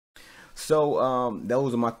So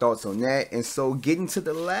those are my thoughts on that. And so getting to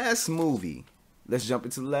the last movie, let's jump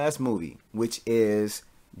into the last movie, which is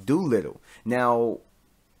Dolittle. Now,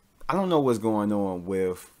 I don't know what's going on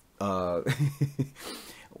with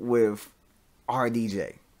with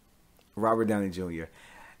RDJ, Robert Downey Jr.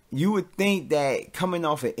 You would think that coming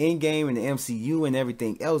off an Endgame and the MCU and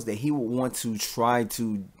everything else, that he would want to try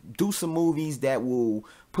to do some movies that will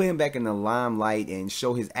put him back in the limelight and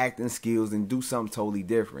show his acting skills and do something totally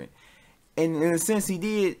different. And in a sense, he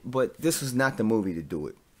did, but this was not the movie to do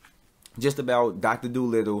it. Just about Dr.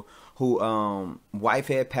 Dolittle, who wife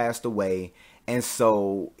had passed away, and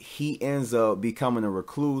so he ends up becoming a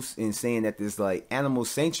recluse and saying that this like animal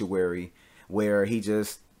sanctuary where he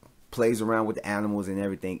just plays around with the animals and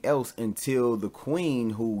everything else until the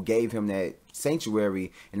queen who gave him that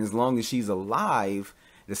sanctuary, and as long as she's alive,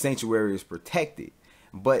 the sanctuary is protected.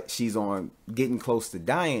 But she's on getting close to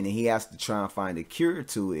dying, and he has to try and find a cure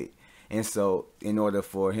to it. And so in order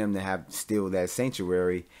for him to have still that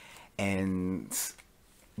sanctuary, and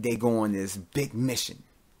they go on this big mission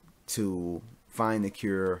to find the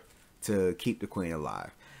cure to keep the queen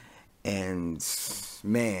alive. And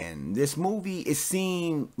man, this movie, it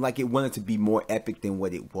seemed like it wanted to be more epic than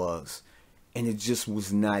what it was, and it just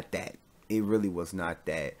was not that. It really was not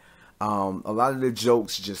that. A lot of the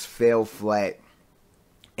jokes just fell flat,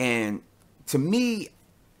 and to me,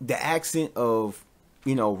 the accent of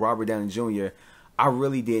Robert Downey Jr., I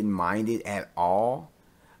really didn't mind it at all,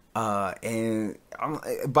 and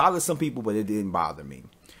it bothered some people, but it didn't bother me.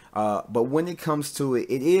 But when it comes to it,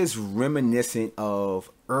 it is reminiscent of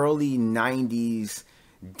early 90s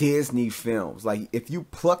Disney films. Like, if you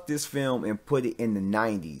pluck this film and put it in the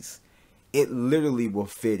 90s, it literally will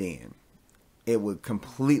fit in. It would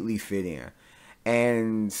completely fit in.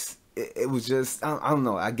 And it was just, I don't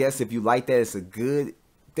know. I guess if you like that, it's a good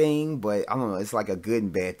thing. But I don't know. It's like a good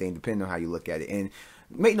and bad thing, depending on how you look at it. And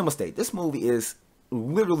make no mistake, this movie is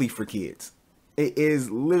literally for kids. It is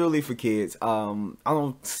literally for kids. I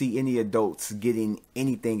don't see any adults getting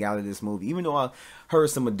anything out of this movie. Even though I heard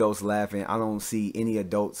some adults laughing, I don't see any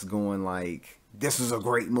adults going like, this is a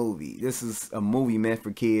great movie. This is a movie meant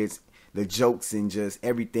for kids. The jokes and just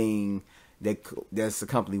everything that's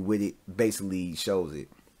accompanied with it basically shows it.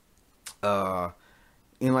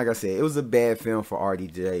 And like I said, it was a bad film for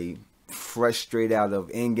RDJ. Fresh straight out of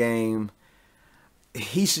Endgame.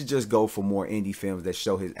 He should just go for more indie films that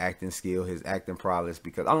show his acting skill, his acting prowess,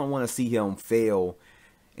 because I don't want to see him fail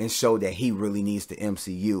and show that he really needs the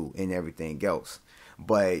MCU and everything else.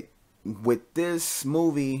 But with this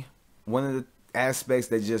movie, one of the aspects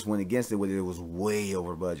that just went against it was way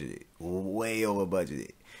over budgeted. Way over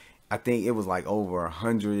budgeted. I think it was like over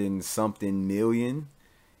 100 and something million.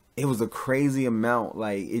 It was a crazy amount.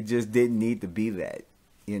 Like, it just didn't need to be that,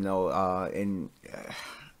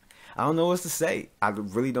 I don't know what to say. I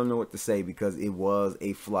really don't know what to say because it was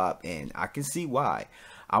a flop, and I can see why.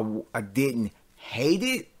 I didn't hate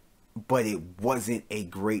it, but it wasn't a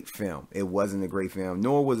great film. It wasn't a great film,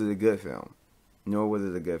 nor was it a good film.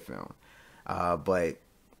 But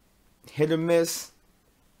hit or miss,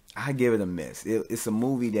 I give it a miss. It's a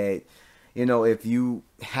movie that, if you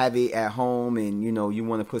have it at home and, you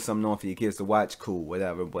want to put something on for your kids to watch, cool,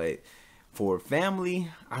 whatever. But for family,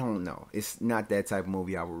 I don't know. It's not that type of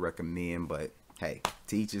movie I would recommend, but hey,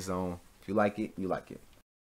 to each his own. If you like it, you like it.